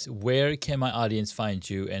 Travis, where can my audience find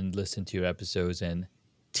you and listen to your episodes and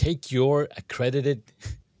take your accredited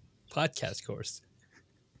podcast course?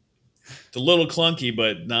 It's a little clunky,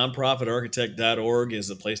 but nonprofitarchitect.org is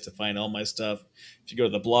the place to find all my stuff. If you go to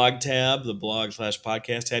the blog tab, the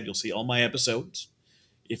blog/podcast tab, you'll see all my episodes.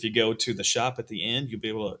 If you go to the shop at the end, you'll be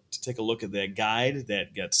able to take a look at that guide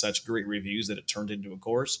that got such great reviews that it turned into a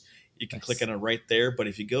course. You can click on it right there. But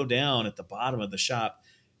if you go down at the bottom of the shop,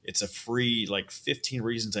 it's a free, like 15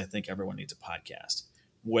 reasons I think everyone needs a podcast.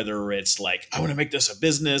 Whether it's like, I want to make this a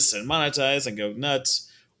business and monetize and go nuts,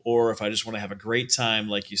 or if I just want to have a great time,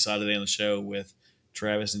 like you saw today on the show with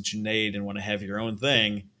Travis and Junaid, and want to have your own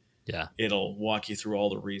thing, Yeah. it'll walk you through all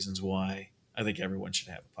the reasons why I think everyone should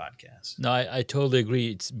have a podcast. No, I totally agree.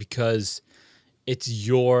 It's because it's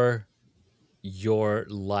your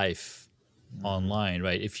life online,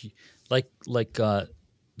 right? If you like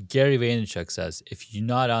Gary Vaynerchuk says, if you're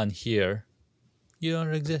not on here, you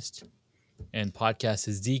don't exist. And podcast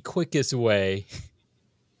is the quickest way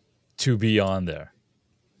to be on there.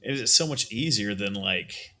 It is so much easier than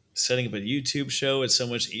like setting up a YouTube show. It's so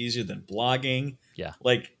much easier than blogging. Yeah.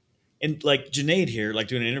 Like Junaid here, like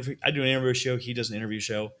doing an interview. I do an interview show. He does an interview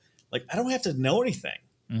show. Like, I don't have to know anything.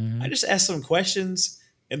 Mm-hmm. I just ask some questions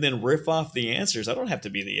and then riff off the answers. I don't have to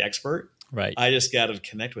be the expert. Right. I just got to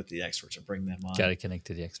connect with the experts and bring them on. Got to connect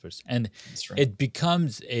to the experts. And That's right. it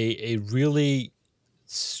becomes a really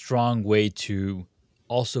strong way to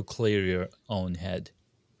also clear your own head,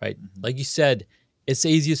 right? Mm-hmm. Like you said, it's the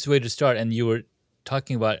easiest way to start. And you were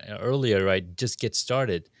talking about earlier, right? Just get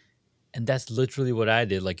started. And that's literally what I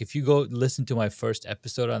did. Like, if you go listen to my first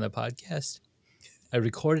episode on the podcast, I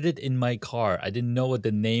recorded it in my car. I didn't know what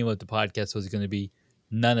the name of the podcast was going to be.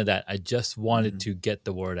 None of that. I just wanted to get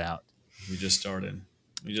the word out. We just started.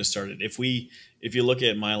 If you look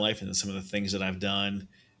at my life and some of the things that I've done,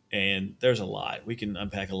 and there's a lot, we can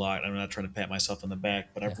unpack a lot. I'm not trying to pat myself on the back,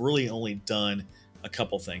 but I've really only done a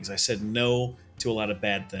couple things. I said no to a lot of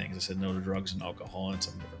bad things. I said no to drugs and alcohol and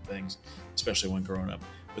some different things, especially when growing up.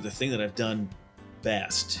 But the thing that I've done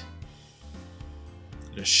best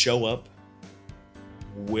is show up,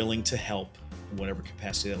 willing to help, whatever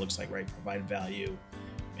capacity that looks like, right? Provide value,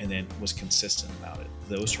 and then was consistent about it.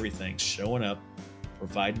 Those three things, showing up,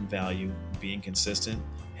 providing value, being consistent,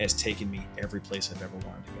 has taken me every place I've ever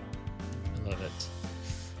wanted to go. I love it.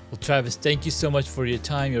 Well, Travis, thank you so much for your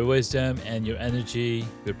time, your wisdom, and your energy.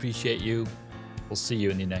 We appreciate you. We'll see you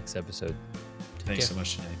in the next episode. Thanks so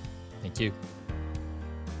much, Sinead. Thank you.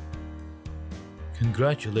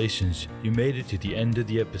 Congratulations, you made it to the end of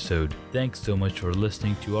the episode. Thanks so much for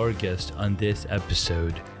listening to our guest on this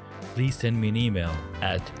episode. Please send me an email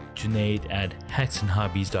at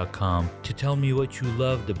junaid@hacksandhobbies.com to tell me what you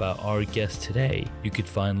loved about our guest today. You could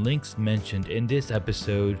find links mentioned in this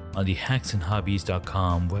episode on the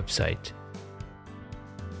hacksandhobbies.com website.